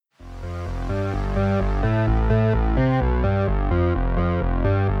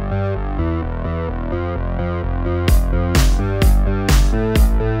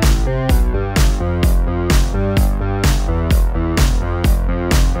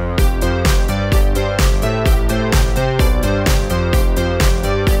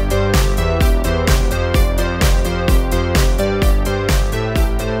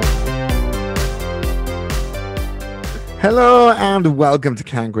Hello and welcome to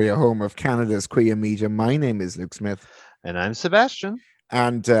Kangria, home of Canada's queer media. My name is Luke Smith And I'm Sebastian.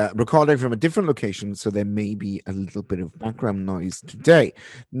 and recording from a different location, so there may be a little bit of background noise today.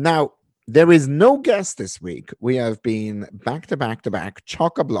 Now, there is no guest this week. We have been back to back to back,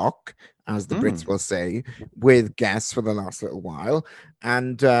 chock a block, as the Brits will say, with guests for the last little while.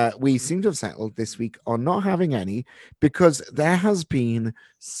 And we seem to have settled this week on not having any because there has been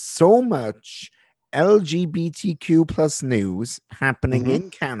so much LGBTQ plus news happening Hmm. in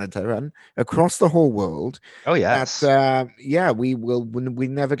Canada and across the whole world Oh, that yes. we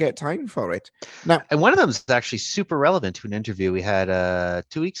never get time for it. Now, And one of them is actually super relevant to an interview we had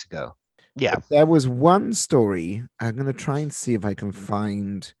 2 weeks ago. Yeah. there was one story. I'm going to try and see if I can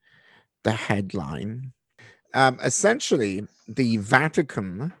find the headline. Essentially, the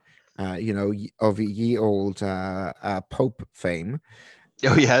Vatican, of ye old Pope fame,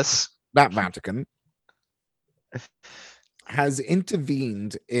 Oh, yes. that Vatican has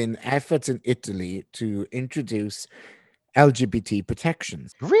intervened in efforts in Italy to introduce LGBT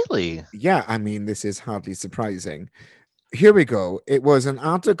protections. Really? Yeah, I mean, this is hardly surprising. Here we go. It was an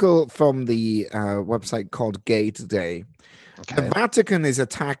article from the website called Gay Today. The Okay. Vatican is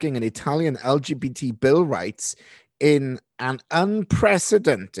attacking an Italian LGBT bill rights in an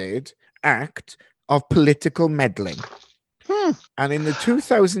unprecedented act of political meddling. Hmm. And in the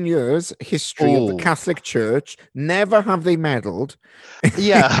 2000 years history of the Oh, Catholic Church, never have they meddled.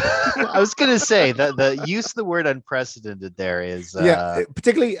 yeah. I was gonna say that the use of the word unprecedented there is Yeah,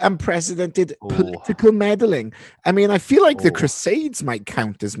 particularly unprecedented oh, political meddling. I mean, I feel like the oh, Crusades might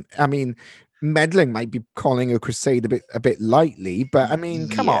count as. I mean, meddling might be calling a crusade a bit lightly, but I mean,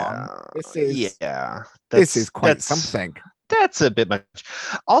 come on, yeah. this is Yeah. this is That's quite that's something. That's a bit much.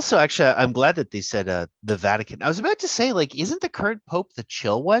 Also, actually, I'm glad that they said the Vatican. I was about to say, like, isn't the current Pope the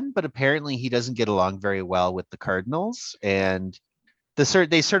chill one? But apparently, he doesn't get along very well with the cardinals, and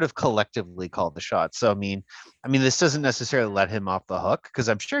they sort of collectively call the shots. So, I mean, this doesn't necessarily let him off the hook because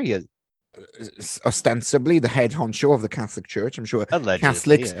I'm sure he Ostensibly the head honcho of the Catholic Church. I'm sure allegedly,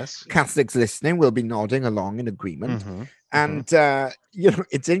 Catholics yes. Catholics listening will be nodding along in agreement. Mm-hmm. Mm-hmm. And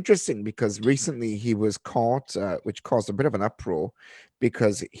it's interesting because recently he was caught, which caused a bit of an uproar,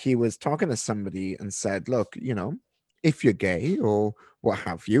 because he was talking to somebody and said, "Look, if you're gay or what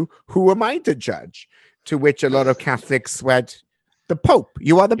have you, who am I to judge?" To which a lot of Catholics went, "The Pope.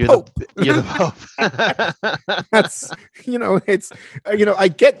 You are the You're the Pope." you're the Pope. That's it's I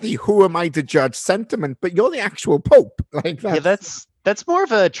get the "who am I to judge" sentiment, but you're the actual Pope. Like Yeah, that's that's more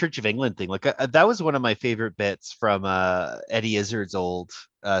of a Church of England thing. Like that was one of my favorite bits from Eddie Izzard's old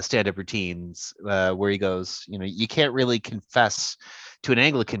stand-up routines, where he goes, you can't really confess to an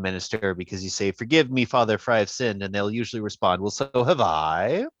Anglican minister because you say, "Forgive me, Father, for I have sinned," and they'll usually respond, "Well, so have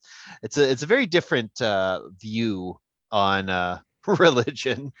I." It's a very different view on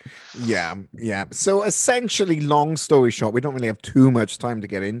religion. yeah. So essentially, long story short, we don't really have too much time to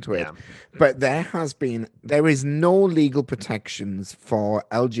get into it, Yeah. but there is no legal protections for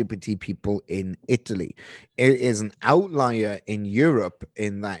LGBT people in Italy. It is an outlier in Europe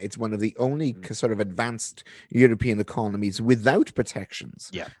in that it's one of the only sort of advanced European economies without protections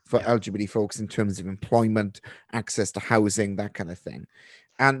Yeah. for Yeah. LGBT folks in terms of employment, access to housing, that kind of thing.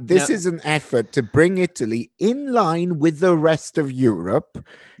 And this Now, is an effort to bring Italy in line with the rest of Europe.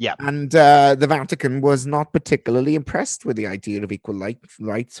 yeah. And the Vatican was not particularly impressed with the idea of equal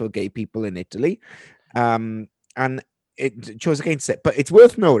rights for gay people in Italy. And it chose against it. But it's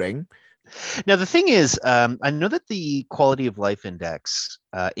worth noting. Now, the thing is, I know that the quality of life index,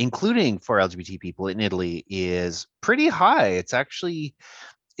 including for LGBT people in Italy, is pretty high. It's actually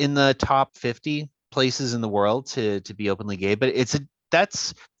in the top 50 places in the world to be openly gay. But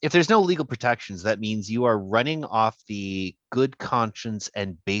that's if there's no legal protections, that means you are running off the good conscience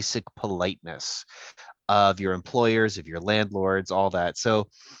and basic politeness of your employers, of your landlords, all that. So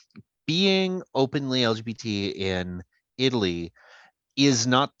being openly LGBT in Italy is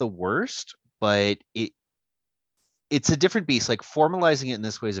not the worst, but it's a different beast. Like formalizing it in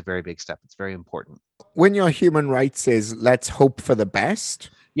this way is a very big step. It's very important. When your human rights is let's hope for the best,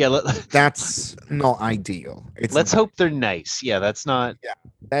 Yeah, that's not ideal. It's not. let's hope they're nice. Yeah, Yeah, that's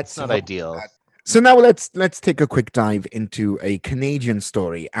let's not hope ideal. that. So now let's take a quick dive into a Canadian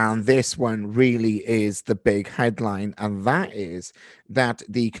story, and this one really is the big headline, and that is that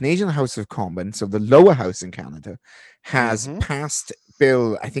the Canadian House of Commons, so the lower house in Canada, has Mm-hmm. passed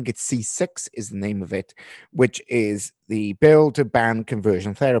bill. I think it's C6 is the name of it, which is the bill to ban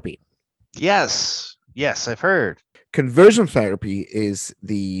conversion therapy. Yes, yes, I've heard. Conversion therapy is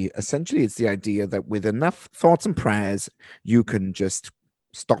essentially it's the idea that with enough thoughts and prayers you can just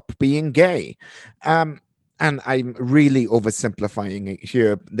stop being gay. um and I'm really oversimplifying it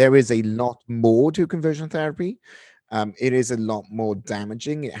here. There is a lot more to conversion therapy. It is a lot more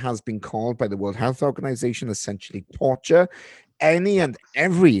damaging. It has been called by the World Health Organization essentially torture. Any Yep. and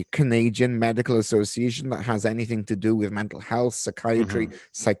every Canadian medical association that has anything to do with mental health, psychiatry, Mhm.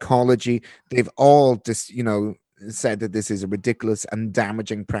 psychology, they've all just, said that this is a ridiculous and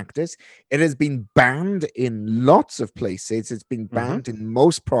damaging practice. It has been banned in lots of places. It's been Mhm. banned in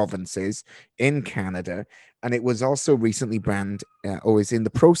most provinces in Canada. And it was also recently banned, or is in the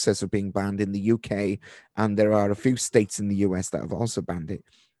process of being banned in the UK. And there are a few states in the US that have also banned it.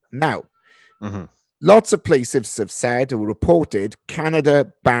 Now, Mhm. lots of places have said or reported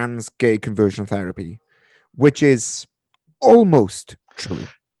Canada bans gay conversion therapy, which is almost true. It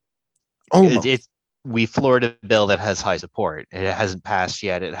Almost. we floored a bill that has high support. It hasn't passed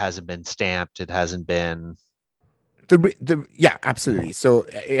yet. It hasn't been stamped. It hasn't been. Yeah, absolutely. So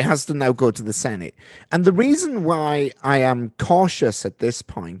it has to now go to the Senate. And the reason why I am cautious at this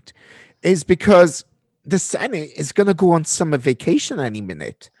point is because the Senate is going to go on summer vacation any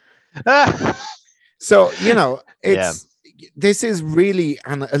minute. So, Yeah. this is really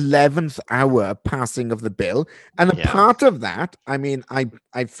an 11th hour passing of the bill. And a Yeah. part of that, I mean,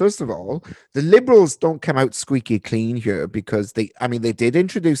 I first of all, the Liberals don't come out squeaky clean here because they did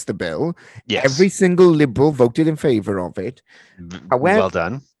introduce the bill. Yes. Every single Liberal voted in favor of it. However, Well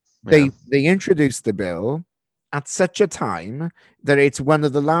done. Yeah. they introduced the bill at such a time that it's one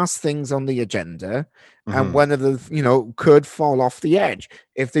of the last things on the agenda, and Mhm. one of the could fall off the edge.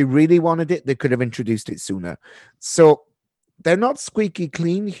 If they really wanted it, they could have introduced it sooner. So they're not squeaky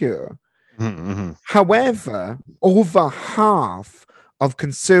clean here. Mhm. Mhm. However, over half of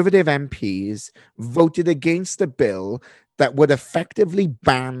Conservative MPs voted against a bill that would effectively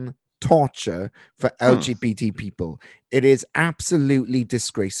ban torture for Hmm. LGBT people. It is absolutely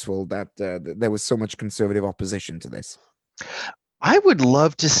disgraceful that there was so much Conservative opposition to this. I would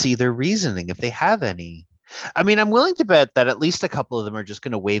love to see their reasoning if they have any. I mean, I'm willing to bet that at least a couple of them are just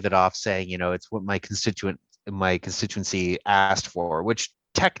going to wave it off, saying, it's what my constituency asked for, which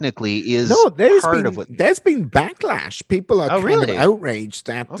technically is No, there's part of been what. there's been backlash. People are Oh, kind of really? outraged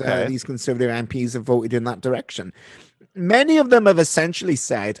that Okay. these Conservative MPs have voted in that direction. Many of them have essentially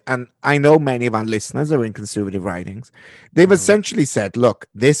said, and I know many of our listeners are in conservative ridings, they've Hmm. essentially said, look,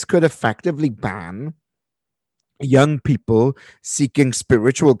 this could effectively ban young people seeking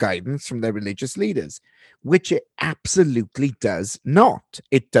spiritual guidance from their religious leaders, which it absolutely does not.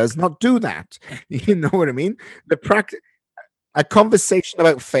 It does not do that. You know what I mean? The practice. A conversation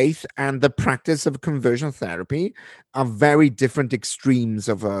about faith and the practice of conversion therapy are very different extremes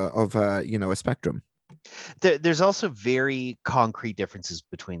of a spectrum. There's also very concrete differences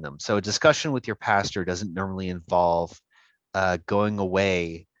between them. So a discussion with your pastor doesn't normally involve going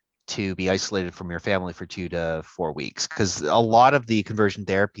away to be isolated from your family for 2 to 4 weeks, because a lot of the conversion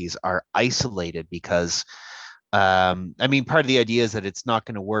therapies are isolated because I mean, part of the idea is that it's not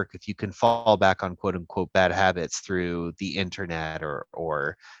going to work if you can fall back on quote unquote bad habits through the internet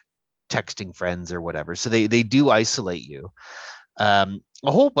or texting friends or whatever. So they do isolate you. A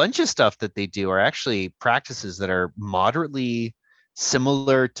whole bunch of stuff that they do are actually practices that are moderately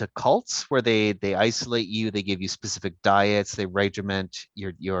similar to cults, where they isolate you, they give you specific diets, they regiment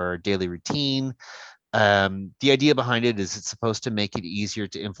your daily routine. The idea behind it is it's supposed to make it easier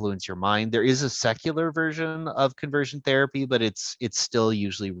to influence your mind. There is a secular version of conversion therapy, but it's still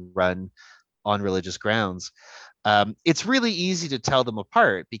usually run on religious grounds. It's really easy to tell them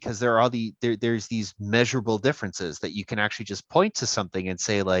apart because there's these measurable differences that you can actually just point to something and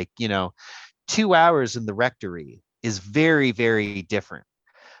say, like, 2 hours in the rectory is very, very different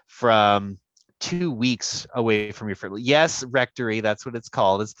from 2 weeks away from your family. Yes, rectory, that's what it's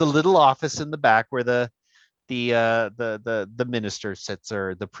called. It's the little office in the back where the minister sits,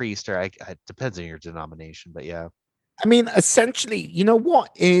 or the priest, or it depends on your denomination, but yeah. I mean, essentially, you know what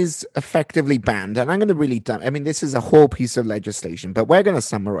is effectively banned, and I'm going to really. I mean, this is a whole piece of legislation, but we're going to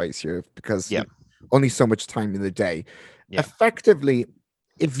summarize here because Yeah. only so much time in the day. Yeah. Effectively,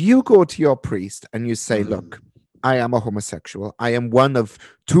 if you go to your priest and you say, Mhm. "Look, I am a homosexual. I am one of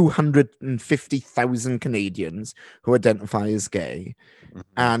 250,000 Canadians who identify as gay, Mhm.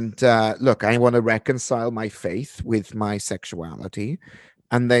 and look, I want to reconcile my faith with my sexuality,"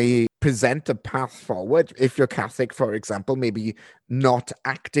 and they present a path forward. If you're Catholic, for example, maybe not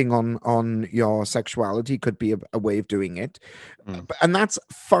acting on your sexuality could be a way of doing it. Mhm. And that's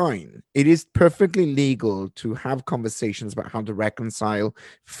fine. It is perfectly legal to have conversations about how to reconcile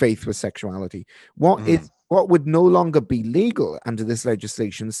faith with sexuality. Mhm. What would no longer be legal under this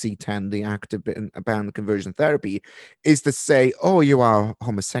legislation, C10, the Act to ban conversion therapy, is to say, "Oh, you are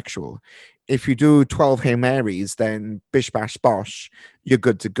homosexual." if you do 12 Hail Marys, then bish bash bosh, you're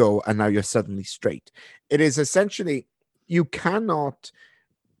good to go, and now you're suddenly straight. It is essentially, you cannot,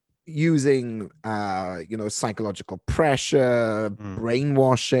 using psychological pressure,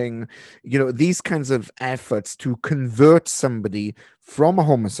 brainwashing, these kinds of efforts to convert somebody from a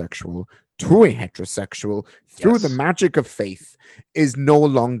homosexual to a heterosexual through the magic of faith is no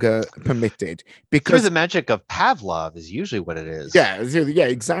longer permitted, because through the magic of Pavlov is usually what it is. Yeah,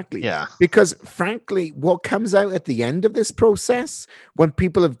 exactly. Yeah. Because frankly, what comes out at the end of this process, when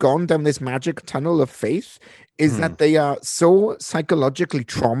people have gone down this magic tunnel of faith, is that they are so psychologically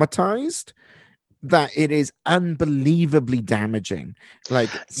traumatized that it is unbelievably damaging. Like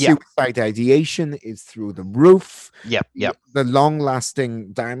suicide ideation is through the roof. Yep. The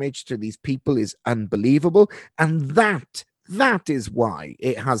long-lasting damage to these people is unbelievable, and that is why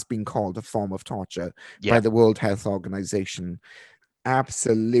it has been called a form of torture by the World Health Organization.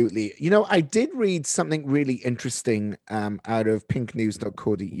 Absolutely. I did read something really interesting out of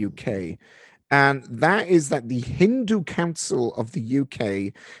pinknews.co.uk. And that is that the Hindu Council of the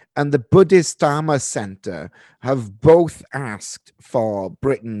UK and the Buddhist Dharma Center have both asked for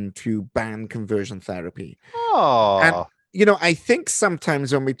Britain to ban conversion therapy. Oh. And, I think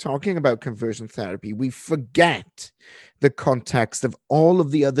sometimes when we're talking about conversion therapy, we forget the context of all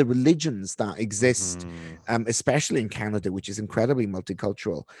of the other religions that exist, especially in Canada, which is incredibly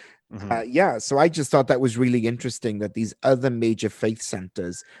multicultural. So I just thought that was really interesting that these other major faith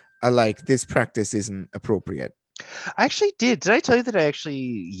centers are like, this practice isn't appropriate. I actually did I tell you that I actually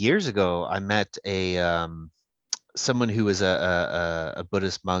years ago I met a someone who was a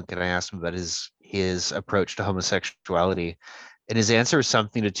Buddhist monk, and I asked him about his approach to homosexuality, and his answer was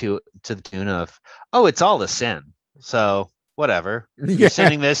something to the tune of, "Oh, it's all a sin, so whatever. You're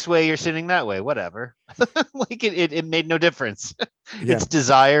sinning this way, you're sinning that way, whatever." Like it made no difference. It's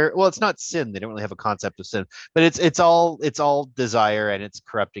desire. Well, it's not sin. They don't really have a concept of sin, but it's all desire, and it's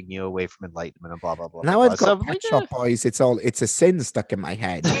corrupting you away from enlightenment and blah blah blah. Now blah, I've blah. got Pet Shop Boys. It's a sin stuck in my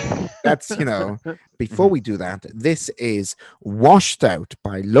head. That's before we do that, this is Washed Out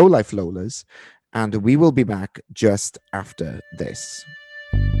by Low Life Lolas, and we will be back just after this.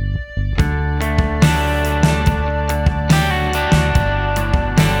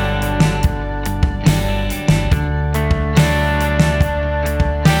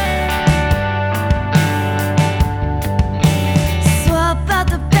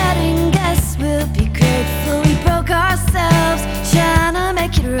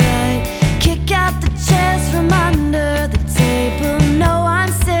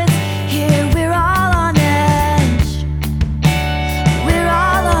 We're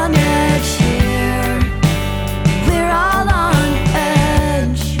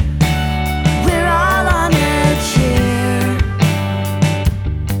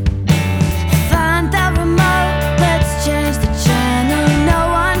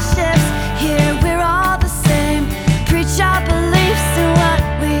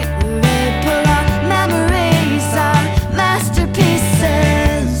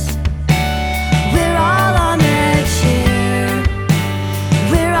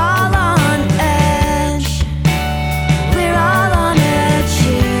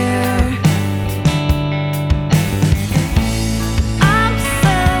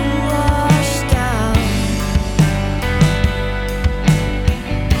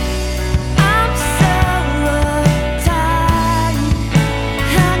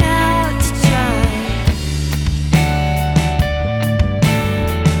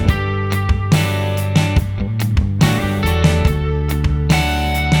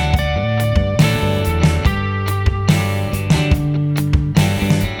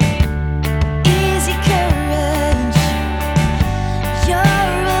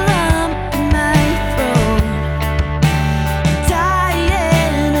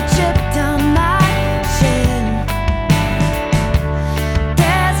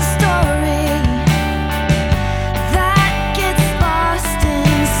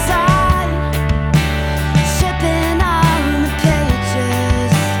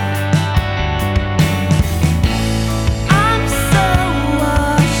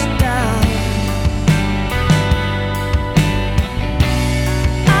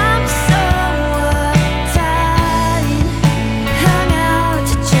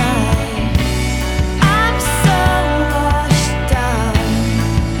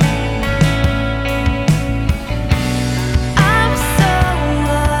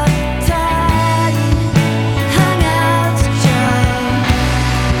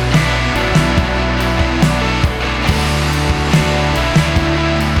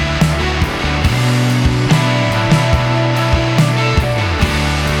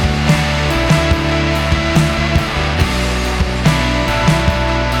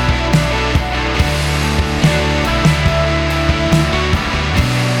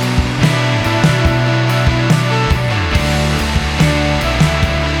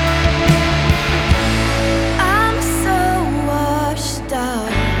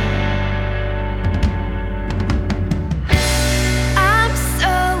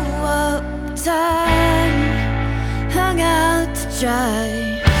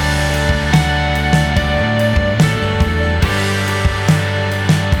dry.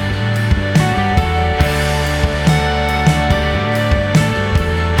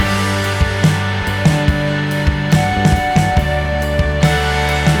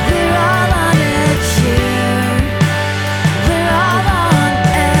 We're all on edge here. We're all on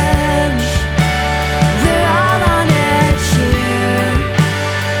edge. We're all on edge here.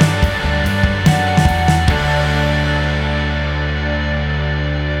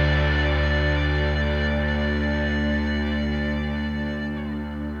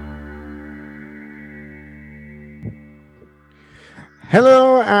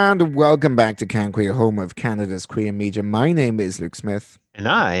 Hello and welcome back to Can Queer, home of Canada's queer media. My name is Luke Smith. And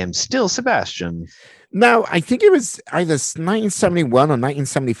I am still Sebastian. Now, I think it was either 1971 or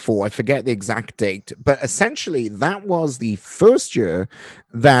 1974. I forget the exact date, but essentially that was the first year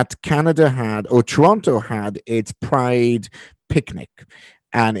that Canada had, or Toronto had, its Pride picnic.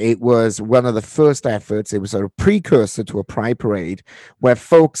 And it was one of the first efforts. It was a precursor to a Pride parade where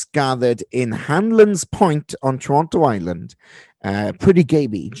folks gathered in Hanlan's Point on Toronto Island, pretty gay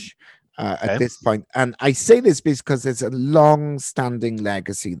beach at this point. And I say this because there's a long-standing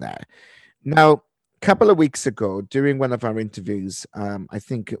legacy there. Now, couple of weeks ago, during one of our interviews, I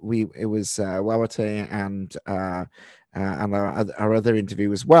think it was Wawate and our other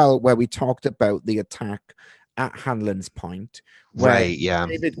interview as well, where we talked about the attack at Hanlan's Point, where Right, yeah.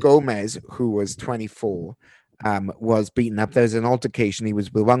 David Gomez, who was 24, was beaten up. There was an altercation. He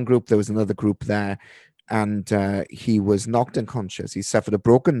was with one group. There was another group there. And he was knocked unconscious. He suffered a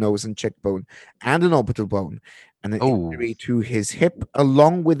broken nose and cheekbone and an orbital bone and an injury to his hip,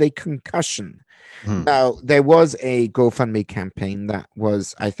 along with a concussion. Now, there was a GoFundMe campaign that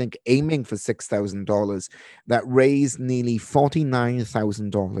was, I think, aiming for $6,000 that raised nearly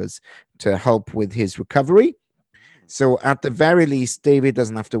 $49,000 to help with his recovery. So at the very least, David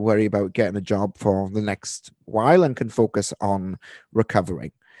doesn't have to worry about getting a job for the next while and can focus on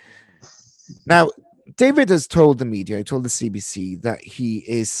recovering. Now, David has told the media, he told the CBC, that he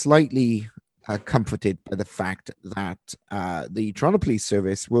is slightly comforted by the fact that the Toronto Police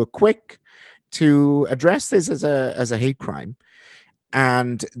Service were quick to address this as a hate crime,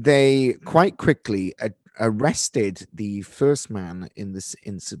 and they quite quickly arrested the first man in this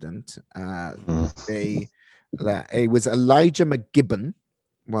incident. It was Elijah McGibbon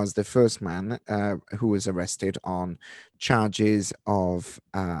was the first man who was arrested on charges of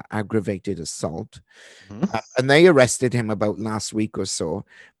aggravated assault. And they arrested him about last week or so.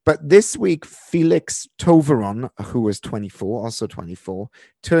 But this week, Felix Toveron, who was 24, also 24,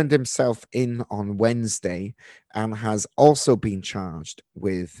 turned himself in on Wednesday and has also been charged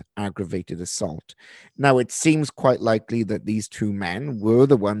with aggravated assault. Now, it seems quite likely that these two men were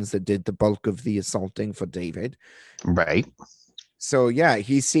the ones that did the bulk of the assaulting for David. Right. So, yeah,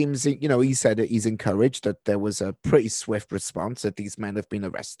 he seems, he said that he's encouraged that there was a pretty swift response, that these men have been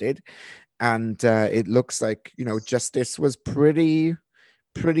arrested. And it looks like, justice was pretty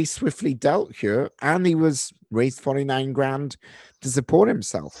swiftly dealt here. And he was raised 49 grand to support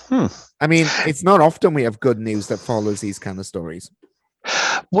himself. I mean, it's not often we have good news that follows these kind of stories.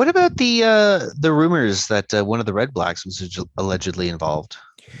 What about the rumors that one of the Red Blacks was allegedly involved?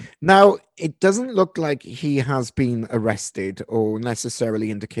 Now, it doesn't look like he has been arrested or necessarily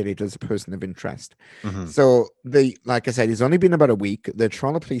indicated as a person of interest. So, like I said, it's only been about a week. The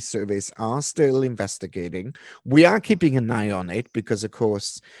Toronto Police Service are still investigating. We are keeping an eye on it because, of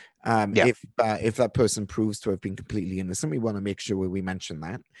course, if that person proves to have been completely innocent, we want to make sure we mention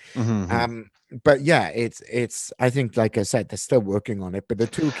that. But yeah, it's. I think, like I said, they're still working on it. But the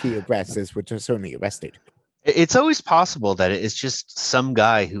two key aggressors were certainly arrested. It's always possible that it's just some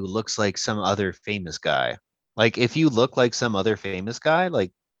guy who looks like some other famous guy. Like, if you look like some other famous guy,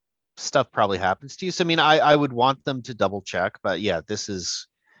 like, stuff probably happens to you. So, I mean, I would want them to double check. But yeah,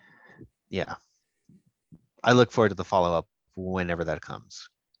 I look forward to the follow-up whenever that comes.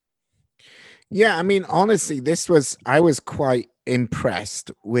 Yeah, I mean, honestly, I was quite impressed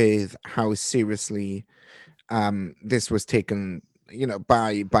with how seriously this was taken,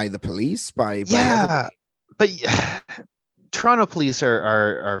 by the police, by everybody. But Toronto police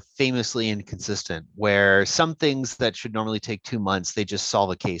are famously inconsistent, where some things that should normally take 2 months, they just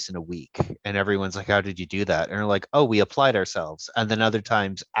solve a case in a week. And everyone's like, how did you do that? And they're like, oh, we applied ourselves. And then other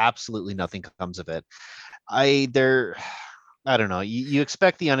times, absolutely nothing comes of it. I don't know. You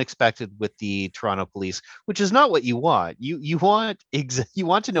expect the unexpected with the Toronto police, which is not what you want. You want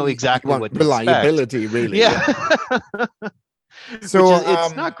to know exactly what to reliability, expect. really. Yeah. So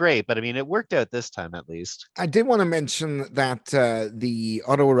it's not great, but I mean, it worked out this time at least. I did want to mention that the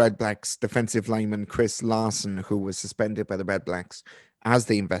Ottawa Red Blacks defensive lineman Chris Larson, who was suspended by the Red Blacks as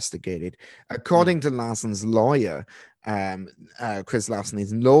they investigated, according to Larson's lawyer, Chris Larson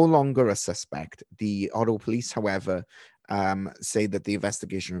is no longer a suspect. The Ottawa police, however, say that the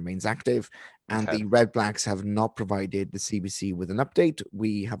investigation remains active, and Okay. the Red Blacks have not provided the CBC with an update.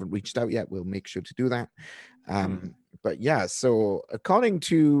 We haven't reached out yet. We'll make sure to do that. But yeah, so according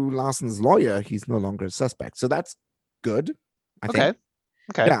to Larson's lawyer, he's no longer a suspect. So that's good. I Okay. think.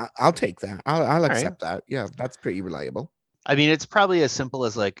 Okay. Yeah, I'll take that. I'll right. accept that. Yeah, that's pretty reliable. I mean, it's probably as simple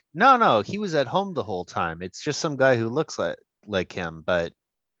as like, no, he was at home the whole time. It's just some guy who looks like him. But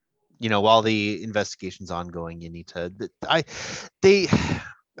while the investigation's ongoing, you need to.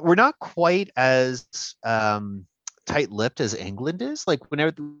 We're not quite as tight-lipped as England is. Like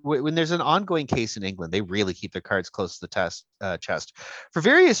when there's an ongoing case in England, they really keep their cards close to the chest for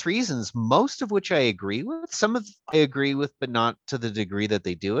various reasons, most of which I agree with. Some of I agree with, but not to the degree that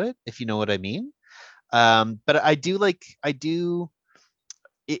they do it, if you know what I mean. But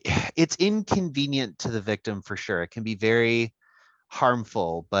it's inconvenient to the victim for sure. It can be very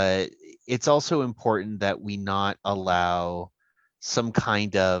harmful, but it's also important that we not allow some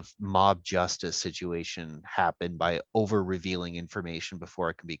kind of mob justice situation happen by over revealing information before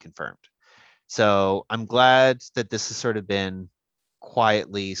it can be confirmed. So I'm glad that this has sort of been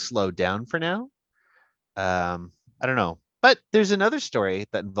quietly slowed down for now. I don't know, but there's another story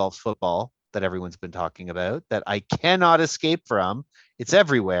that involves football that everyone's been talking about that I cannot escape from. It's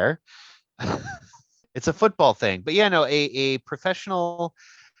everywhere. It's a football thing, but yeah, no, a professional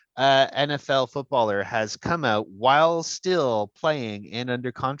NFL footballer has come out while still playing and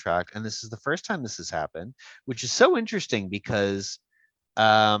under contract, and this is the first time this has happened, which is so interesting because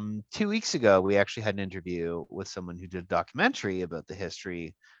 2 weeks ago we actually had an interview with someone who did a documentary about the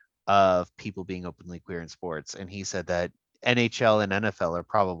history of people being openly queer in sports, and he said that NHL and NFL are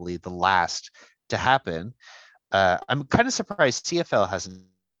probably the last to happen. I'm kind of surprised CFL hasn't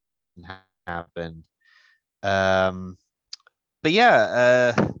happened. But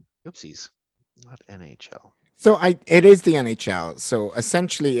yeah, oopsies, not NHL. So it is the NHL. So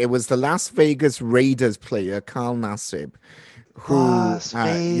essentially, it was the Las Vegas Raiders player Carl Nassib, who Las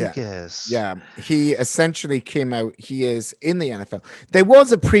Vegas. yeah, he essentially came out. He is in the NFL. There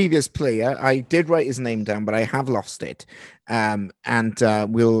was a previous player. I did write his name down, but I have lost it. And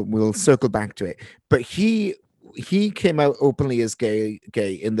we'll circle back to it. But he came out openly as gay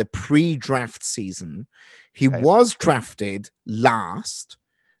in the pre-draft season. He was drafted last.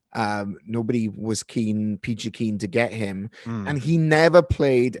 Nobody was PG keen to get him, and he never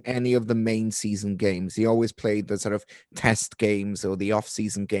played any of the main season games. He always played the sort of test games or the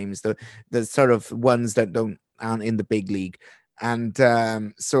off-season games, the sort of ones that aren't in the big league. And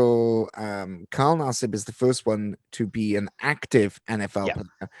so Carl Nassib is the first one to be an active NFL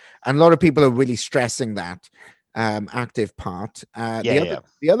player, and a lot of people are really stressing that active part. The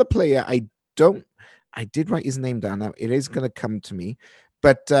other player, I did write his name down. Now it is going to come to me.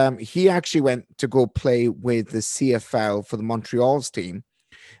 But he actually went to go play with the CFL for the Montreal's team,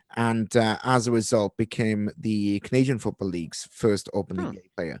 and as a result, became the Canadian Football League's first openly gay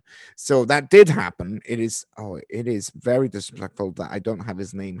player. So that did happen. It is very disrespectful that I don't have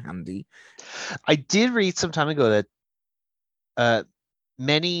his name handy. I did read some time ago that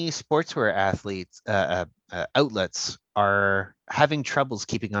many sportswear athletes outlets are having troubles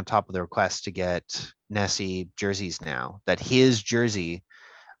keeping on top of the requests to get Nessie jerseys now. That his jersey,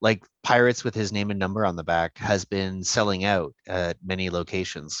 like Pirates with his name and number on the back, has been selling out at many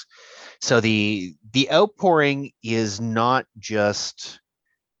locations. So the outpouring is not just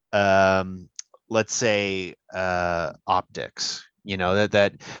let's say optics,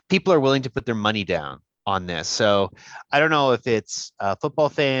 that people are willing to put their money down on this. So I don't know if it's football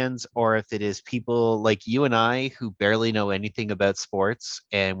fans or if it is people like you and I who barely know anything about sports,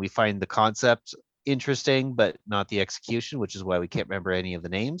 and we find the concept interesting but not the execution, which is why we can't remember any of the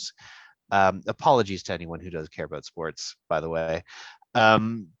names. Apologies to anyone who does care about sports, by the way.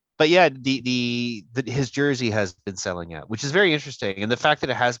 But yeah, his jersey has been selling out, which is very interesting, and the fact that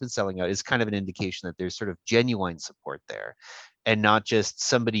it has been selling out is kind of an indication that there's sort of genuine support there, and not just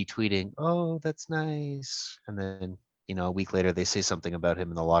somebody tweeting, "Oh, that's nice," and then a week later they say something about him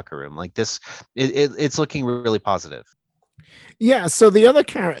in the locker room. Like this, it's looking really positive. Yeah, so the other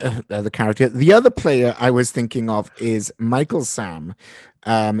player I was thinking of is Michael Sam.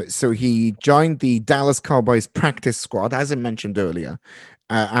 So he joined the Dallas Cowboys practice squad, as I mentioned earlier,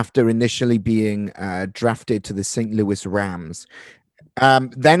 after initially being drafted to the St. Louis Rams.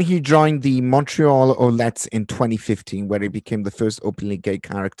 Then he joined the Montreal Alouettes in 2015, where he became the first openly gay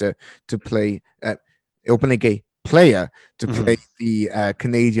character to play, openly gay player to play the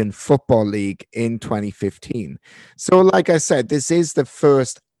Canadian Football League in 2015. So, like I said, this is the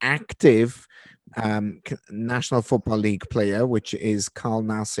first active National Football League player, which is Carl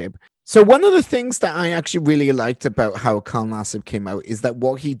Nassib. So one of the things that I actually really liked about how Carl Nassib came out is that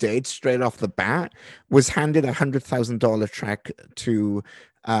what he did straight off the bat was handed $100,000 check to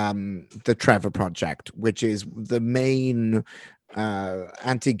the Trevor Project, which is the main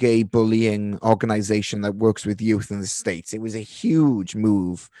anti-gay bullying organization that works with youth in the States. It was a huge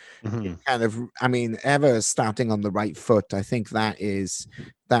move. Kind of, I mean, ever starting on the right foot. I think that is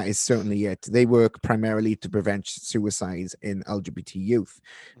certainly it. They work primarily to prevent suicides in LGBT youth.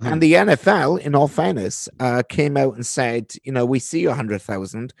 And the NFL, in all fairness, came out and said, we see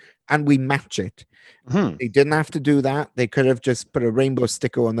 100,000 and we match it. They didn't have to do that. They could have just put a rainbow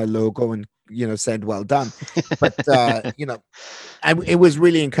sticker on their logo and said well done. But it was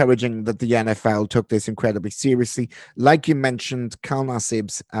really encouraging that the NFL took this incredibly seriously. Like you mentioned, Carl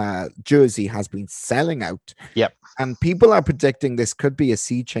Nassib's jersey has been selling out. Yep. And people are predicting this could be a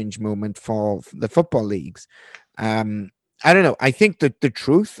sea change moment for the football leagues. I don't know. I think that the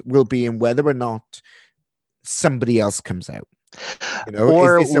truth will be in whether or not somebody else comes out.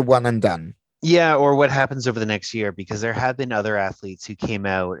 Or is this a one and done? Yeah, or what happens over the next year, because there have been other athletes who came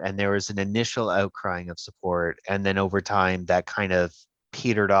out and there was an initial outcrying of support, and then over time that kind of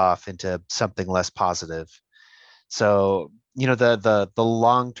petered off into something less positive. So, the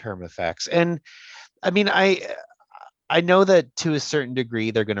long-term effects. And I mean, I know that to a certain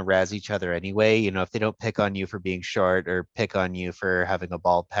degree they're going to razz each other anyway. If they don't pick on you for being short, or pick on you for having a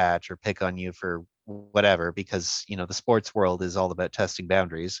bald patch, or pick on you for whatever, because the sports world is all about testing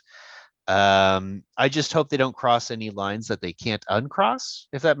boundaries. I just hope they don't cross any lines that they can't uncross,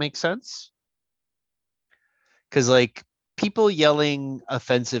 if that makes sense. Because people yelling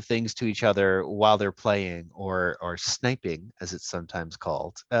offensive things to each other while they're playing, or sniping, as it's sometimes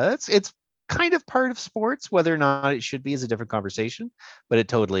called, it's kind of part of sports. Whether or not it should be is a different conversation, but it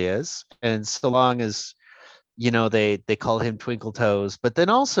totally is. And so long as they call him Twinkle Toes, but then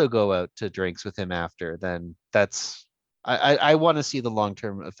also go out to drinks with him after, then that's I want to see the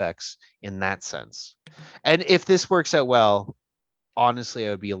long-term effects in that sense. And if this works out well, honestly, I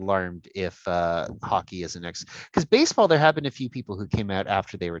would be alarmed if hockey isn't next. Because baseball, there have been a few people who came out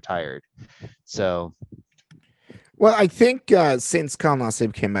after they retired. So, well, I think since Carl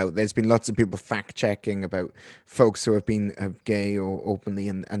Nassib came out, there's been lots of people fact checking about folks who have been gay or openly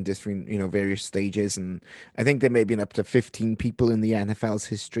and different, various stages. And I think there may have been up to 15 people in the NFL's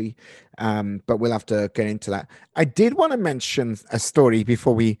history. But we'll have to get into that. I did want to mention a story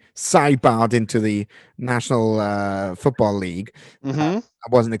before we sidebarred into the National Football League. I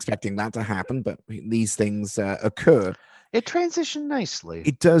wasn't expecting that to happen, but these things occur. It transitioned nicely.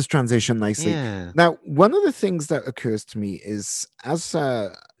 It does transition nicely. Yeah. Now, one of the things that occurs to me is, as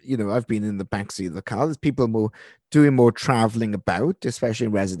I've been in the backseat of the car, there's people doing more traveling about, especially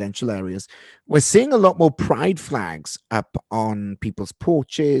in residential areas. We're seeing a lot more pride flags up on people's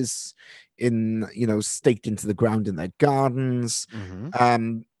porches, staked into the ground in their gardens.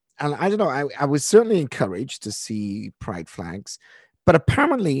 And I don't know, I was certainly encouraged to see pride flags. But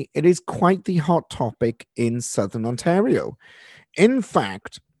apparently, it is quite the hot topic in Southern Ontario. In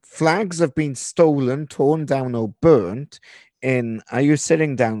fact, flags have been stolen, torn down, or burnt in, are you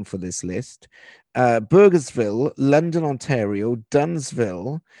sitting down for this list? Burgersville, London, Ontario,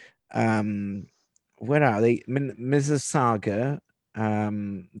 Dunsville, where are they? Mississauga.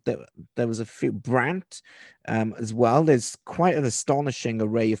 There was a few, Brant as well. There's quite an astonishing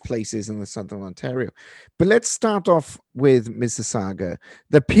array of places in the Southern Ontario. But let's start off with Mississauga.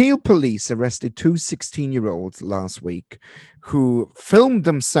 The Peel police arrested two 16-year-olds last week who filmed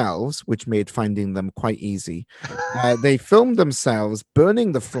themselves, which made finding them quite easy. They filmed themselves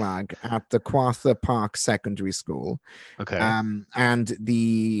burning the flag at the Quatha Park Secondary School. Okay. And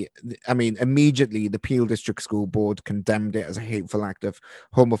immediately the Peel District School Board condemned it as a hateful act of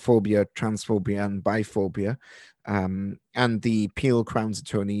homophobia, transphobia, and biphobia. And the Peel Crown's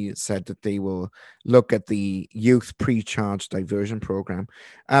attorney said that they will look at the youth pre-charge diversion program.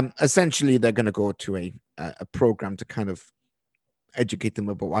 Essentially, they're going to go to a program to kind of educate them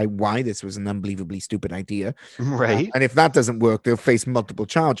about why this was an unbelievably stupid idea. Right. And if that doesn't work, they'll face multiple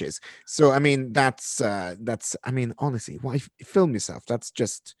charges. So, that's honestly, why film yourself? That's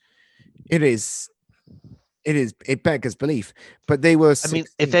just, it beggars belief. But they were 16.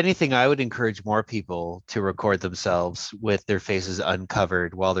 If anything, I would encourage more people to record themselves with their faces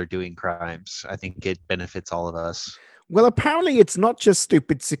uncovered while they're doing crimes. I think it benefits all of us. Well, apparently it's not just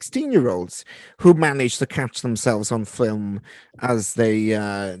stupid 16-year-olds who manage to catch themselves on film as they,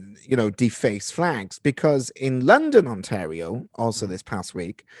 deface flags. Because in London, Ontario, also this past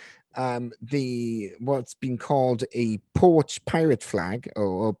week, the what's been called a porch pirate flag,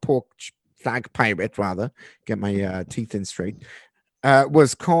 or porch flag pirate, rather, get my teeth in straight,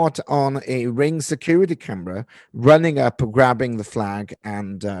 was caught on a Ring security camera, running up, grabbing the flag,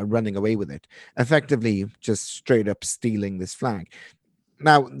 and running away with it, effectively just straight up stealing this flag.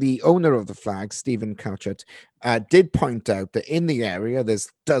 Now, the owner of the flag, Stephen Couchett, did point out that in the area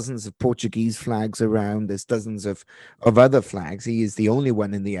there's dozens of Portuguese flags around. There's dozens of other flags. He is the only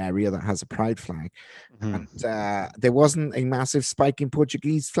one in the area that has a pride flag. Mhm. And there wasn't a massive spike in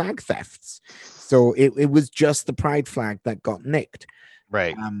Portuguese flag thefts. So it was just the pride flag that got nicked.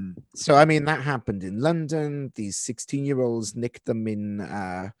 Right. So I mean that happened in London. These 16-year-olds nicked them in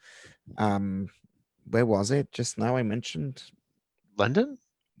where was it? Just now I mentioned London?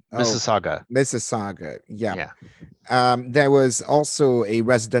 oh, Mississauga. Mississauga. Yeah. Yeah. There was also a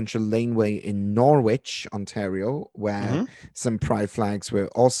residential laneway in Norwich, Ontario, where Mhm. some pride flags were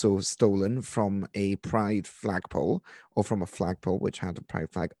also stolen from a pride flagpole, or from a flagpole which had a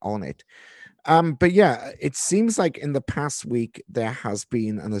pride flag on it. But yeah, it seems like in the past week there has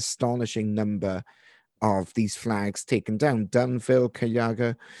been an astonishing number of these flags taken down. Dunville,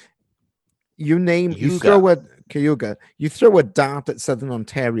 Cayuga, you name, you throw a Cayuga, you throw a dart at Southern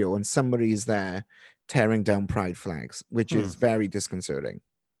Ontario, and somebody is there tearing down pride flags, which is very disconcerting.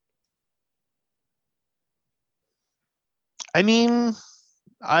 I mean,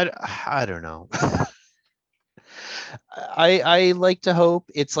 I don't know. I like to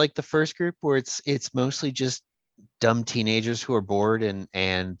hope it's like the first group where it's mostly just dumb teenagers who are bored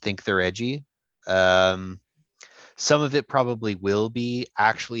and think they're edgy. Some of it probably will be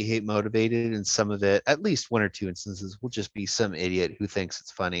actually hate motivated, and some of it, at least one or two instances, will just be some idiot who thinks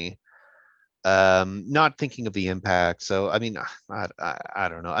it's funny, not thinking of the impact. So I mean, I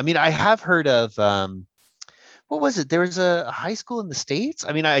don't know. I mean, I have heard of what was it? There was a high school in the States.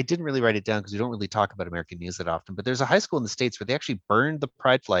 I mean, I didn't really write it down because we don't really talk about American news that often, but there's a high school in the States where they actually burned the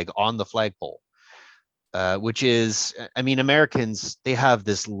pride flag on the flagpole. Which is, I mean, Americans, they have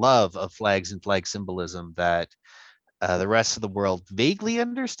this love of flags and flag symbolism that the rest of the world vaguely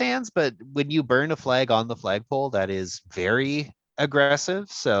understands. But when you burn a flag on the flagpole, that is very aggressive.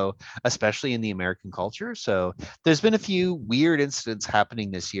 So, especially in the American culture. So, there's been a few weird incidents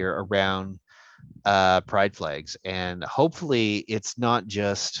happening this year around pride flags, and hopefully it's not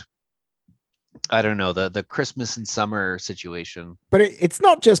just, I don't know, the Christmas and summer situation. But it's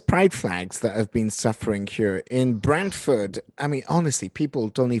not just pride flags that have been suffering here. In Brantford, I mean, honestly, people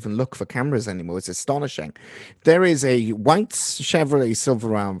don't even look for cameras anymore. It's astonishing. There is a white Chevrolet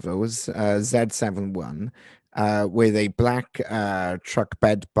Silverado Z71 with a black truck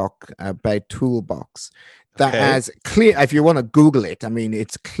bed toolbox that Okay. has clear, if you want to Google it, I mean,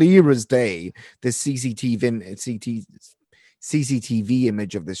 it's clear as day, the CCTV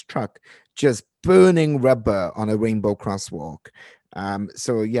image of this truck just burning rubber on a rainbow crosswalk.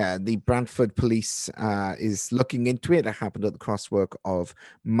 So yeah, the Brantford police is looking into it. It happened at the crosswalk of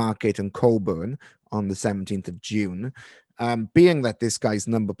Market and Colburn on the 17th of June. Being that this guy's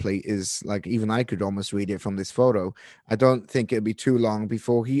number plate is like, even I could almost read it from this photo, I don't think it'll be too long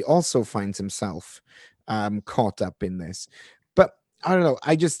before he also finds himself caught up in this. But I don't know.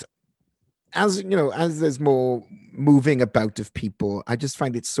 I just, as you know, as there's more moving about of people, I just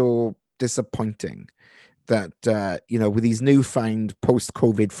find it so disappointing that with these newfound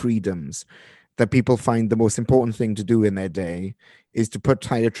post-COVID freedoms, that people find the most important thing to do in their day is to put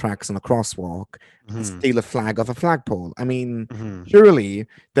tire tracks on a crosswalk and steal a flag off a flagpole. I mean, surely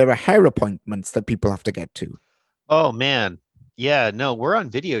there are hair appointments that people have to get to. Oh man, yeah, no, we're on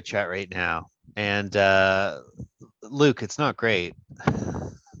video chat right now, and Luke, it's not great.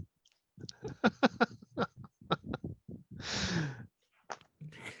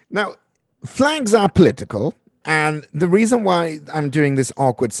 Now, flags are political, and the reason why I'm doing this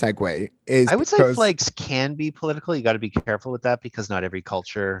awkward segue is I would say because flags can be political. You got to be careful with that because not every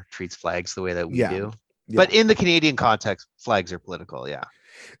culture treats flags the way that we Yeah, do. yeah. But in the Canadian context, flags are political. Yeah.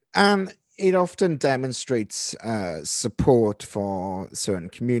 And it often demonstrates support for certain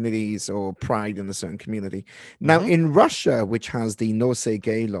communities or pride in a certain community. Now, in Russia, which has the no say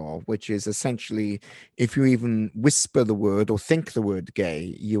gay law, which is essentially if you even whisper the word or think the word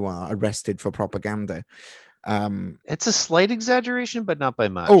gay, you are arrested for propaganda. It's a slight exaggeration, but not by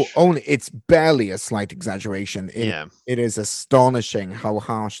much. Only it's barely a slight exaggeration. Yeah. It is astonishing how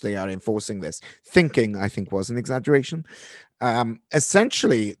harsh they are enforcing this. Thinking, I think, was an exaggeration.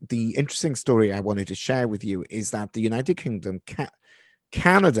 Essentially, the interesting story I wanted to share with you is that the United Kingdom,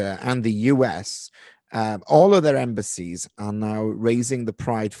 Canada, and the US, all of their embassies are now raising the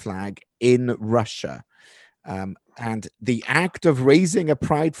pride flag in Russia. And the act of raising a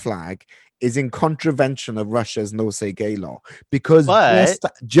pride flag is in contravention of Russia's no say gay law, because But-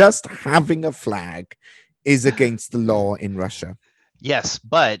 just having a flag is against the law in Russia. Yes,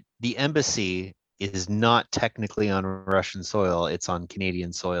 but the embassy is not technically on Russian soil. It's on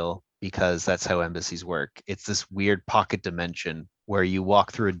Canadian soil because that's how embassies work. It's this weird pocket dimension where you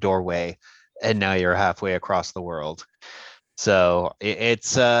walk through a doorway and now you're halfway across the world. So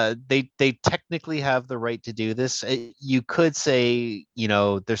it's they technically have the right to do this. You could say,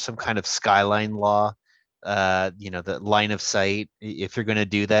 there's some kind of skyline law, the line of sight. If you're going to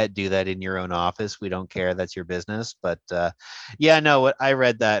do that in your own office. We don't care. That's your business. But I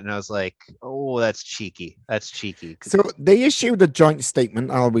read that and I was like, oh, that's cheeky. That's cheeky. So they issued a joint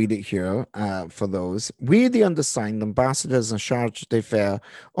statement. I'll read it here for those. We, the undersigned ambassadors and charge d'affaires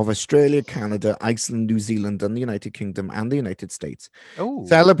of Australia, Canada, Iceland, New Zealand, and the United Kingdom and the United States,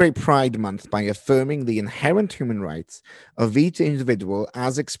 celebrate Pride Month by affirming the inherent human rights of each individual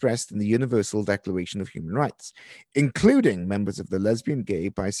as expressed in the Universal Declaration of Human Rights, including members of the lesbian, gay,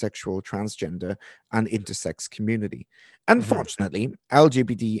 bisexual, transgender, and intersex community. Unfortunately,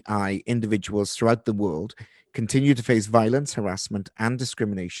 LGBTI individuals throughout the world continue to face violence, harassment, and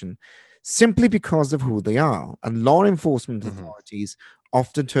discrimination simply because of who they are, and law enforcement authorities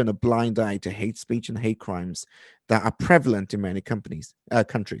often turn a blind eye to hate speech and hate crimes that are prevalent in many countries.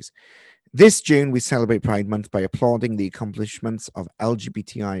 This June, we celebrate Pride Month by applauding the accomplishments of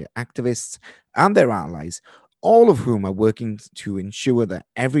LGBTI activists and their allies, all of whom are working to ensure that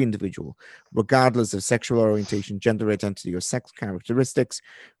every individual, regardless of sexual orientation, gender identity, or sex characteristics,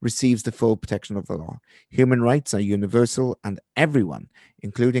 receives the full protection of the law. Human rights are universal, and everyone,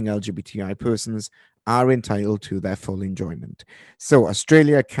 including LGBTI persons, are entitled to their full enjoyment. So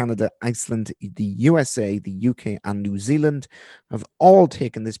Australia, Canada, Iceland, the USA, the UK, and New Zealand have all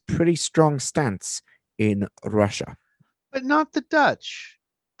taken this pretty strong stance in Russia. But not the Dutch.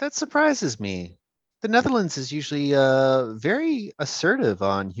 That surprises me. The Netherlands is usually very assertive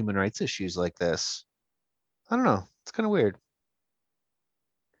on human rights issues like this. I don't know. It's kind of weird.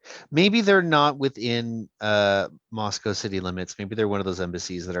 Maybe they're not within Moscow city limits. Maybe they're one of those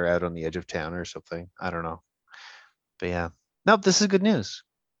embassies that are out on the edge of town or something. I don't know. But yeah. Nope, this is good news.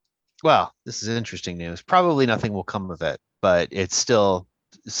 Well, this is interesting news. Probably nothing will come of it, but it's still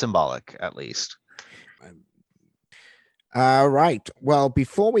symbolic, at least. Right. Well,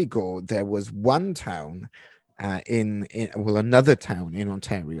 before we go, there was one town another town in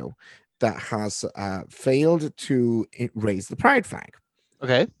Ontario that has failed to raise the pride flag.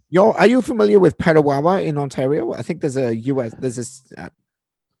 Okay. Are you familiar with Petawawa in Ontario? I think there's a I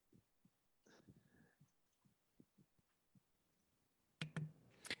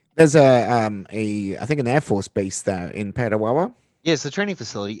think an Air Force base there in Petawawa. Yes, the training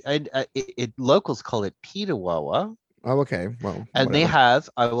facility. Locals call it Petawawa. Oh, okay. Well, and they have,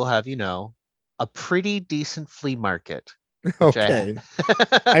 I will have you know, a pretty decent flea market. Okay.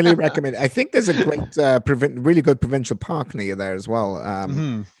 Highly recommend. I think there's a great, really good provincial park near there as well.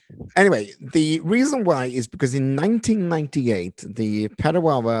 Anyway, the reason why is because in 1998, the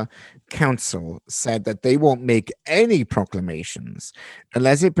Petawawa Council said that they won't make any proclamations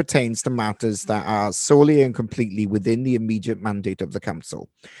unless it pertains to matters that are solely and completely within the immediate mandate of the council.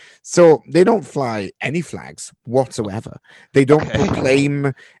 So they don't fly any flags whatsoever. They don't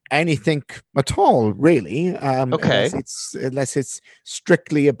proclaim anything at all, really. Unless it's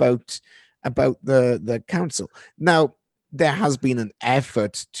strictly about the council. Now, there has been an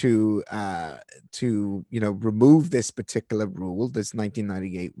effort to remove this particular rule, this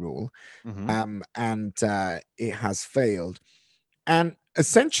 1998 rule, and it has failed. And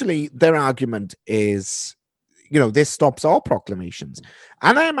essentially, their argument is, this stops all proclamations.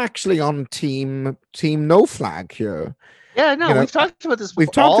 And I'm actually on team no flag here. Yeah, no, we've talked about this before.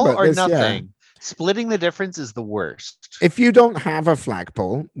 We've talked about this, nothing. Yeah. Splitting the difference is the worst. If you don't have a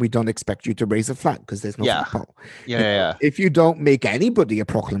flagpole, we don't expect you to raise a flag because there's no flagpole. Yeah. If you don't make anybody a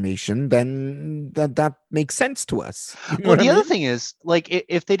proclamation, then that makes sense to us. Well, the other thing is, like,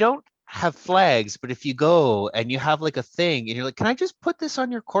 if they don't have flags, but if you go and you have like a thing and you're like, can I just put this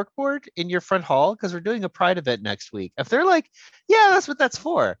on your corkboard in your front hall? Because we're doing a Pride event next week. If they're like, yeah, that's what that's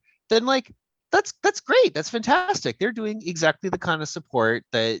for, then like, that's great. That's fantastic. They're doing exactly the kind of support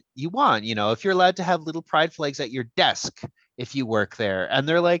that you want. If you're allowed to have little pride flags at your desk if you work there, and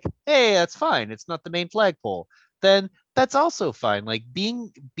they're like, hey, that's fine. It's not the main flagpole. Then that's also fine. Like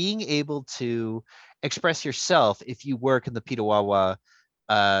being able to express yourself if you work in the Petawawa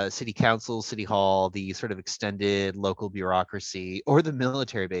city council, city hall, the sort of extended local bureaucracy, or the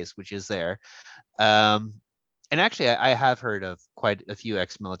military base, which is there. And actually, I have heard of quite a few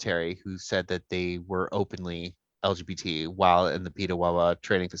ex-military who said that they were openly LGBT while in the Petawawa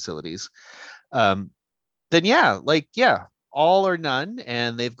training facilities. Then yeah, all or none,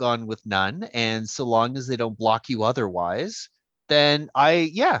 and they've gone with none. And so long as they don't block you otherwise, then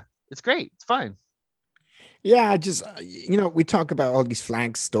it's great. It's fine. Yeah, just we talk about all these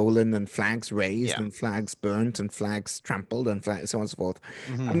flags stolen and flags raised Yeah. and flags burnt and flags trampled and so on and so forth.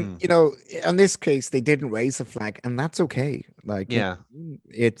 Mhm. And in this case, they didn't raise a flag, and that's okay. Like, Yeah.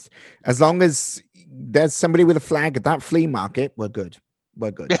 it's as long as there's somebody with a flag at that flea market, we're good.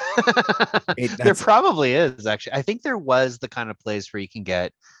 We're good. There That's probably is, actually. I think there was the kind of place where you can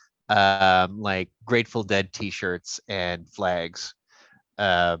get like Grateful Dead t-shirts and flags.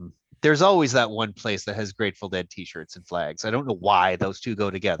 There's always that one place that has Grateful Dead t-shirts and flags. I don't know why those two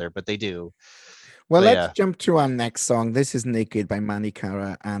go together, but they do. well. But Let's jump to our next song. This is "Naked" by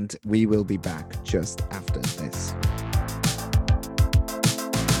Manikara, and we will be back just after this.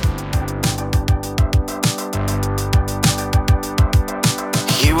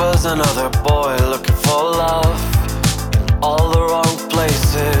 He was another boy looking for love in all the wrong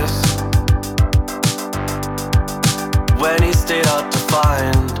places. When he stayed out to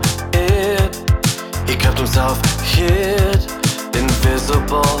find it, he kept himself hid,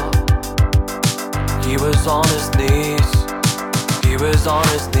 invisible. He was on his knees. He was on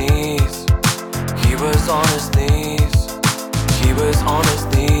his knees. He was on his knees. He was on his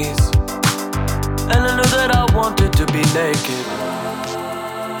knees. And I knew that I wanted to be naked.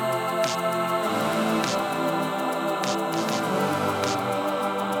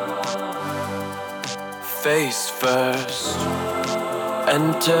 Face first,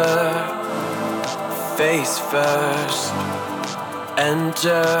 enter. Face first,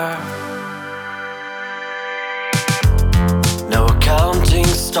 enter. Now we're counting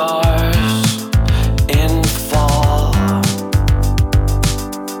stars in fall.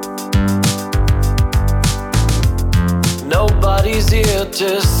 Nobody's here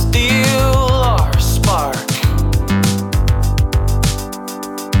to steal our spark.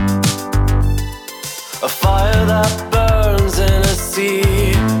 A fire that burns in a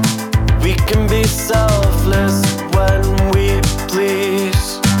sea. We can be selfless when we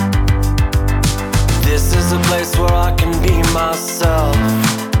please. This is a place where I can be myself.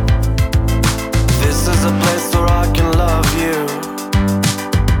 This is a place where I can love you.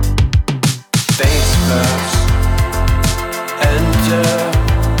 Face first, enter.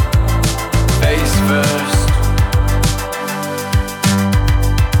 Face first.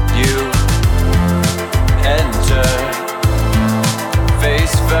 Enter,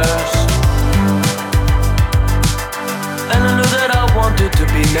 face first. And I knew that I wanted to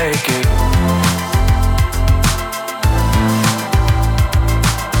be naked.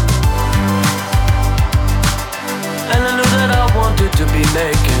 And I knew that I wanted to be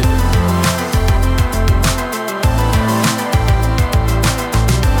naked.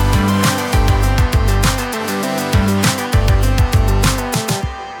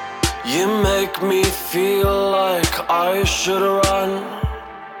 You make me feel like I should run.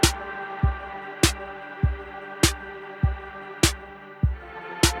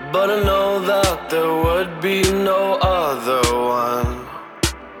 But I know that there would be no other one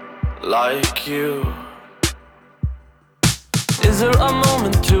like you. Is there a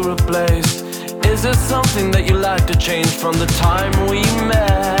moment to replace? Is there something that you like to change from the time we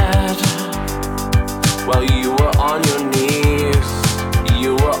met? Well, you were on your knees.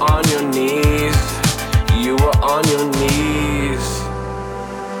 You were on your knees. You were on your knees.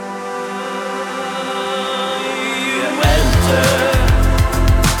 You enter.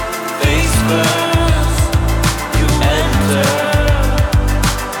 Face first. You enter.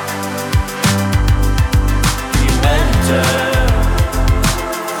 You enter.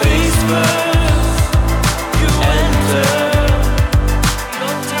 Face first. You enter.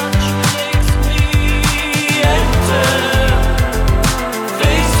 Your touch makes me enter.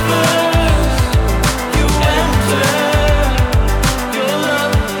 Face first, you enter. Your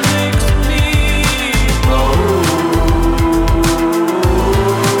love makes me emotional.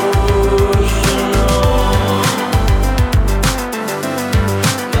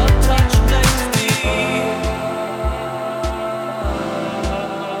 Your touch makes me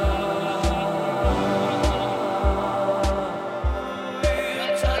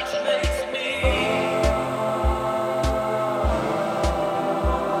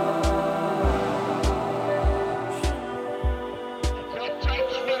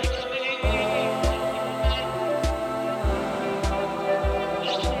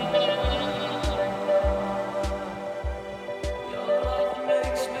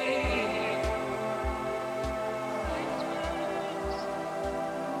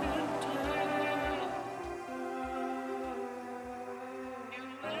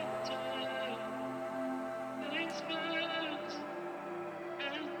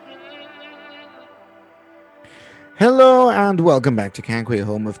Hello and welcome back to Can Queer,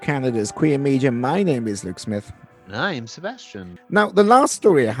 home of Canada's queer media. My name is Luke Smith. And I'm Sebastian. Now, the last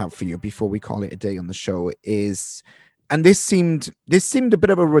story I have for you before we call it a day on the show is, and this seemed a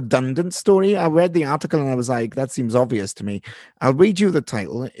bit of a redundant story. I read the article and I was like, that seems obvious to me. I'll read you the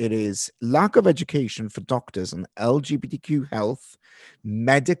title. It is Lack of Education for Doctors on LGBTQ Health,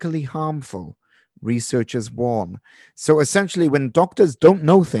 Medically Harmful. Researchers warn. So essentially, when doctors don't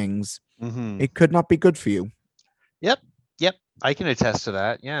know things, Mm-hmm. it could not be good for you. Yep. I can attest to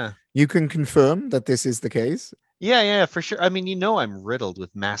that. Yeah. You can confirm that this is the case. Yeah, for sure. I mean, I'm riddled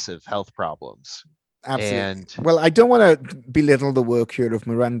with massive health problems. Absolutely. And Well, I don't want to belittle the work here of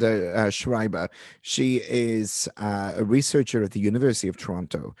Miranda Schreiber. She is a researcher at the University of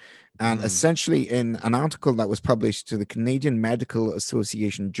Toronto. And Mhm. essentially, in an article that was published to the Canadian Medical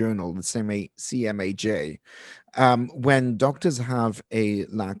Association Journal, the CMAJ, when doctors have a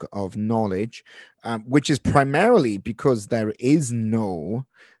lack of knowledge, which is primarily because there is no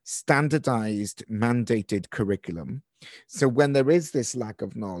standardized mandated curriculum. So when there is this lack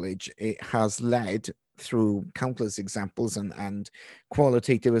of knowledge, it has led through countless examples and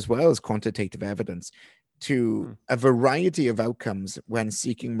qualitative as well as quantitative evidence to a variety of outcomes when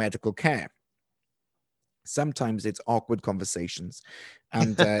seeking medical care. Sometimes it's awkward conversations.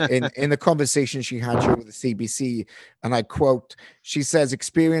 And in a conversation she had here with the CBC, and I quote, she says,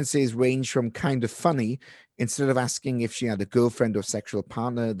 experiences range from kind of funny. Instead of asking if she had a girlfriend or sexual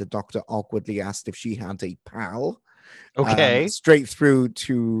partner, the doctor awkwardly asked if she had a pal. Okay. Straight through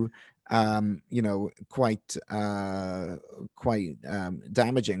to quite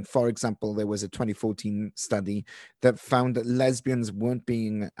damaging. For example, there was a 2014 study that found that lesbians weren't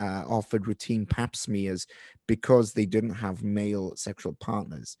being offered routine pap smears because they didn't have male sexual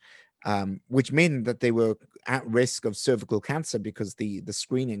partners, which meant that they were at risk of cervical cancer because the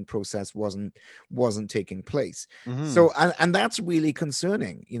screening process wasn't taking place. Mhm. So and that's really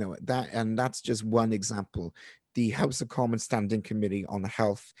concerning, and that's just one example. The House of Commons Standing Committee on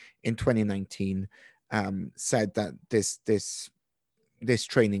Health in 2019 said that this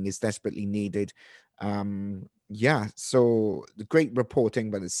training is desperately needed. So the great reporting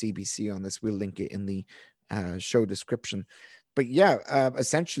by the CBC on this. We'll link it in the show description. But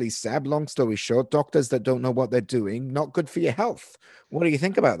essentially, Seb, long story short, doctors that don't know what they're doing, not good for your health. What do you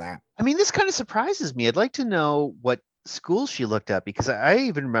think about that? I mean, this kind of surprises me. I'd like to know what schools she looked at, because I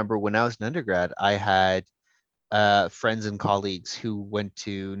even remember when I was an undergrad, I had friends and colleagues who went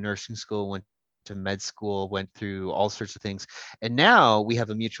to nursing school, went to med school, went through all sorts of things. And now we have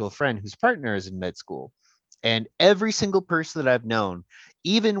a mutual friend whose partner is in med school. And every single person that I've known,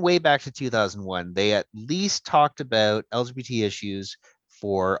 even way back to 2001, they at least talked about LGBT issues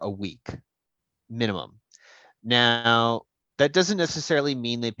for a week minimum. Now, that doesn't necessarily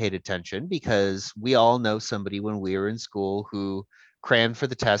mean they paid attention, because we all know somebody when we were in school who crammed for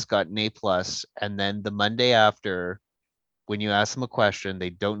the test, got an A+, and then the Monday after, when you ask them a question,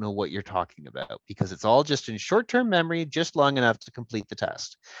 they don't know what you're talking about, because it's all just in short-term memory, just long enough to complete the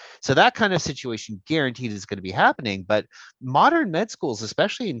test. So that kind of situation guaranteed is going to be happening. But modern med schools,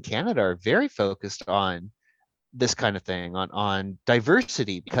 especially in Canada, are very focused on this kind of thing, on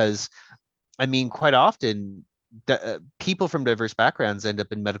diversity, because I mean, quite often, people from diverse backgrounds end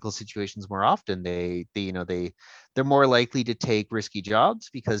up in medical situations more often. They're more likely to take risky jobs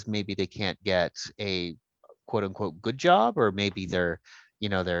because maybe they can't get a quote unquote good job, or maybe they're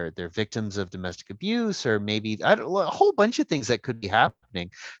victims of domestic abuse, or maybe a whole bunch of things that could be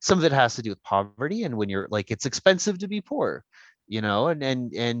happening. Some of it has to do with poverty, and when you're like, it's expensive to be poor,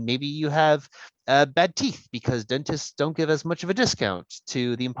 and maybe you have bad teeth because dentists don't give as much of a discount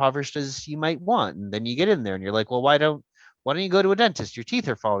to the impoverished as you might want. And then you get in there and you're like, well, why don't you go to a dentist? Your teeth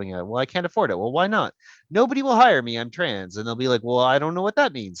are falling out. Well, I can't afford it. Well, why not? Nobody will hire me. I'm trans. And they'll be like, well, I don't know what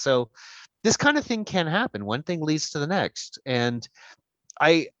that means. So this kind of thing can happen. One thing leads to the next. And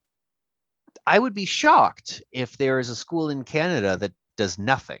I would be shocked if there is a school in Canada that does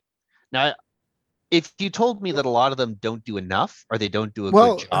nothing. Now, if you told me that a lot of them don't do enough, or they don't do a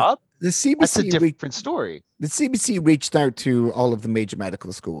good job, the that's a CBC different story. the CBC reached out to all of the major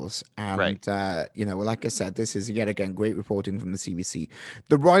medical schools, and Right. like I said, this is yet again great reporting from the CBC.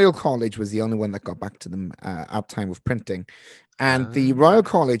 The Royal College was the only one that got back to them at time of printing, and the Royal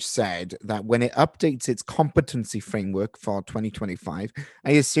College said that when it updates its competency framework for 2025,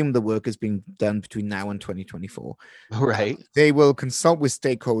 I assume the work has been done between now and 2024. Right. They will consult with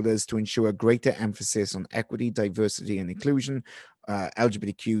stakeholders to ensure a greater emphasis on equity, diversity, and inclusion,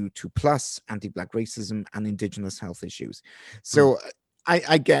 LGBTQ2+, anti-Black racism, and Indigenous health issues. So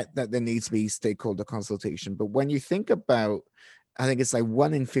I get that there needs to be stakeholder consultation, but when you think about I think it's like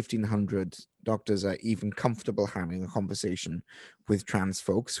 1 in 1,500 doctors are even comfortable having a conversation with trans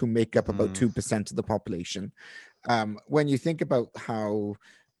folks who make up about 2% of the population. When you think about how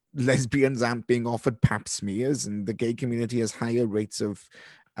lesbians aren't being offered pap smears and the gay community has higher rates of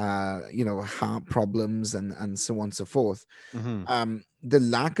heart problems and so on and so forth, the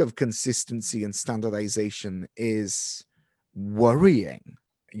lack of consistency and standardization is worrying.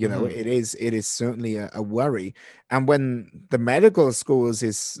 It is certainly a worry. And when the medical schools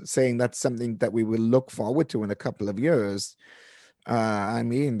is saying that's something that we will look forward to in a couple of years, I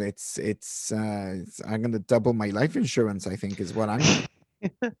mean, it's I'm going to double my life insurance, I think, is what I'm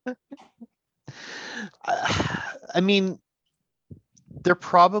I mean, they're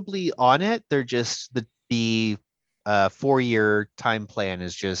probably on it. They're just the 4-year time plan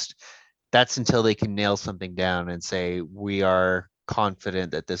is just, that's until they can nail something down and say, we are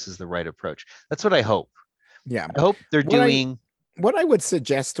confident that this is the right approach. That's what I hope. Yeah. I hope they're doing. What I would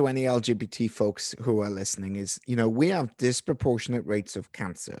suggest to any LGBT folks who are listening is, we have disproportionate rates of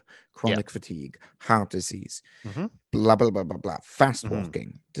cancer, chronic fatigue, heart disease, blah, blah, blah, blah, blah, fast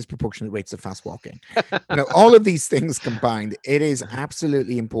walking, disproportionate rates of fast walking. All of these things combined, it is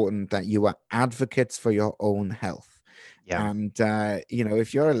absolutely important that you are advocates for your own health. Yeah. And,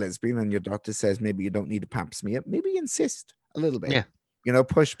 if you're a lesbian and your doctor says maybe you don't need a pap smear, maybe insist a little bit. Yeah.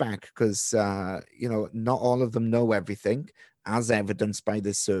 Push back because, not all of them know everything, as evidenced by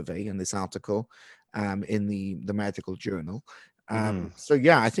this survey and this article in the medical journal. So,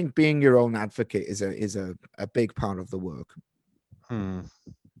 yeah, I think being your own advocate is a big part of the work.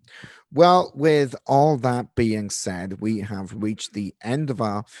 Well, with all that being said, we have reached the end of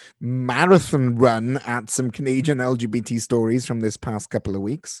our marathon run at some Canadian LGBT stories from this past couple of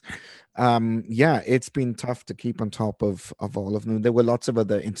weeks. It's been tough to keep on top of all of them. There were lots of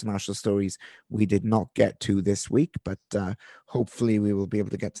other international stories we did not get to this week, but hopefully we will be able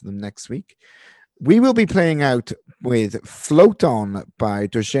to get to them next week. We will be playing out with Float On by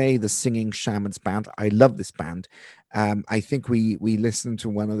Doge, the Singing Shamans Band. I love this band. I think we listened to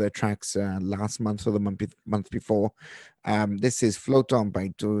one of their tracks last month or the month before. This is Float On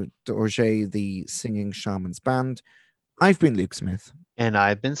by Doge, the Singing Shamans Band. I've been Luke Smith. And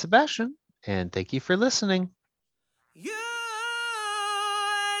I've been Sebastian. And thank you for listening. You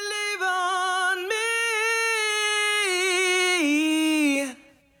live on me.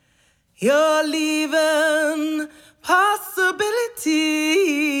 You're leaving possibilities.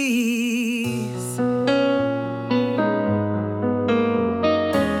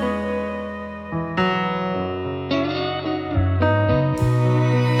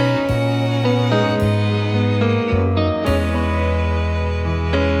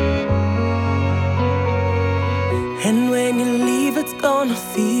 And when you leave, it's gonna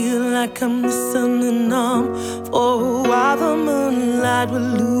feel like I'm missing an arm. For a while, the moonlight will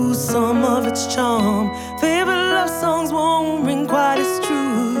lose some of its charm. Favorite love songs won't ring quite as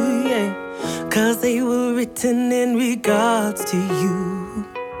true, yeah, 'cause they were written in regards to you.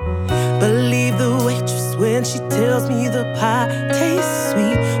 Believe the waitress when she tells me the pie tastes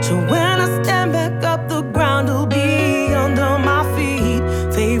sweet. So when I stand back up, the ground will be under my feet.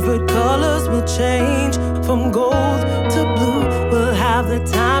 Favorite colors will change from gold to blue. We'll have the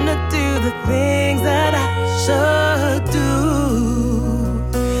time to do the things that I should do.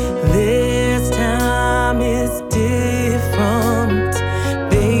 This time is different,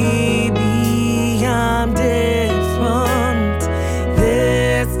 baby, I'm different.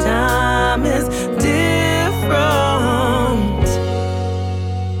 This time is different.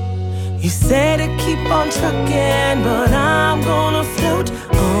 You say to keep on trucking, but I'm gonna float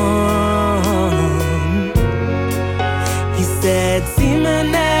on. You said, see me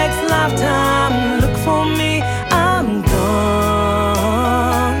next lifetime, look for me, I'm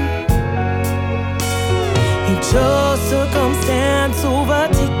gone. You chose circumstance over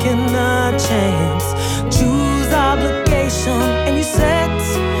taking a chance. Choose obligation and you set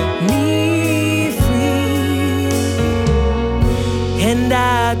me free. And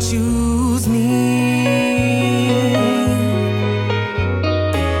I choose me.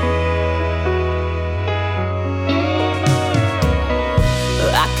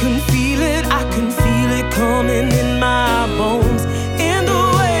 I can feel it coming in my bones. In the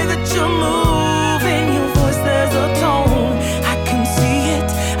way that you move, in your voice there's a tone. I can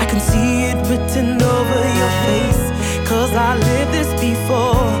see it written over your face. 'Cause I lived this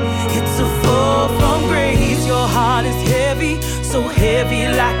before. It's a fall from grace. Your heart is heavy, so heavy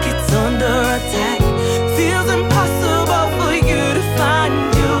like it's under attack. Feels impossible for you to find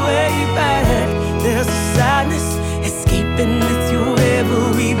your way back. There's a sadness escaping with your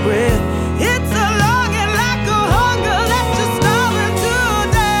every breath. It's a longing like a hunger that you're starving.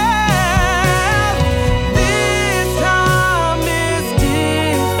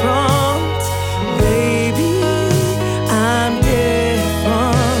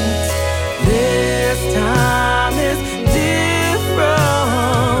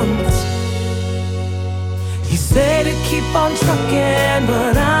 on trucking,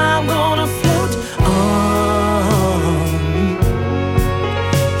 but I'm gonna float on.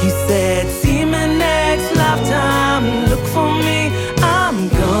 He said, see me next lifetime, look for me, I'm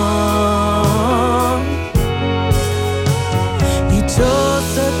gone. He chose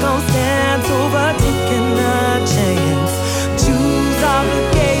circumstance over taking a chance, choose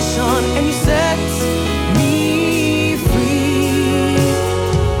obligation, and he set me free,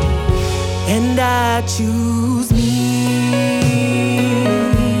 and I choose me.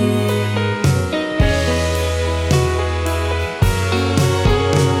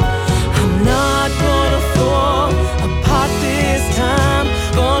 I'm not gonna fall apart this time,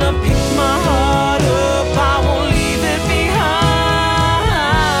 gonna pick my heart up, I won't leave it behind.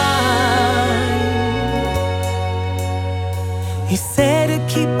 He said to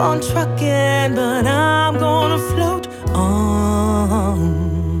keep on trucking, but I'm gonna float on.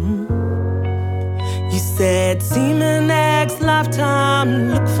 You said, see me next lifetime,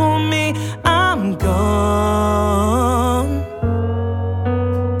 look for me, I'm gone.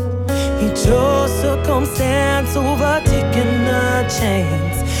 He chose circumstance over taking a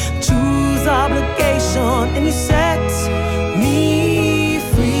chance, choose obligation, and he set me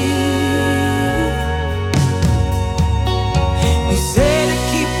free. He said to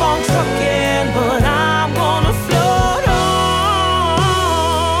keep on trucking, but I'm gonna float on.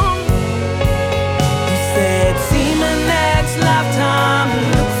 He said, see me next lifetime,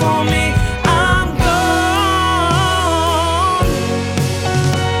 look for me, I'm gone.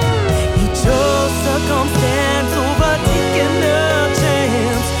 He chose circumstance over taking a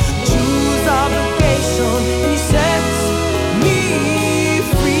chance, choose obligation, and he sets me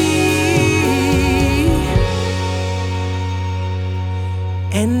free,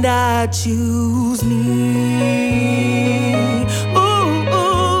 and I choose me.